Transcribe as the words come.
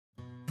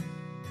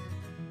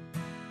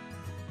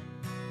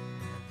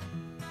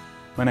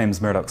My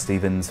name's Murdoch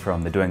Stevens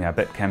from the Doing Our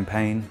Bit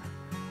campaign.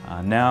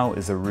 Now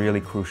is a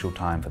really crucial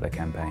time for the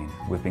campaign.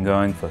 We've been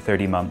going for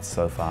 30 months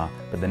so far,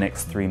 but the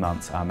next 3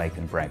 months are make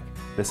and break.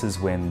 This is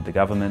when the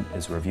government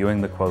is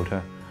reviewing the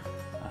quota.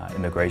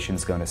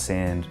 Immigration's going to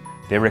send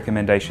their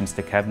recommendations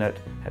to Cabinet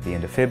at the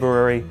end of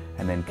February,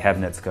 and then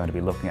Cabinet's going to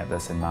be looking at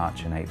this in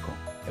March and April.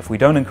 If we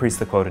don't increase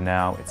the quota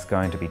now, it's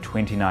going to be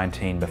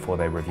 2019 before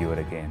they review it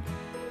again.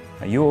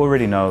 You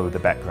already know the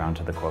background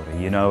to the quota.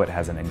 You know it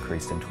hasn't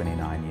increased in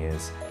 29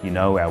 years. You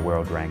know our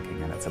world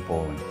ranking, and it's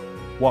appalling.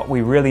 What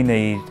we really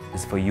need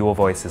is for your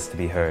voices to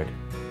be heard.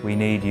 We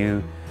need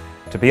you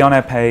to be on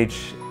our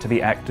page, to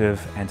be active,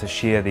 and to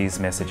share these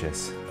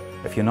messages.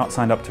 If you're not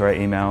signed up to our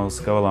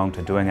emails, go along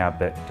to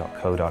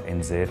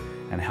doingourbit.co.nz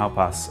and help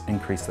us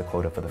increase the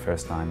quota for the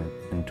first time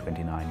in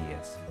 29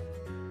 years.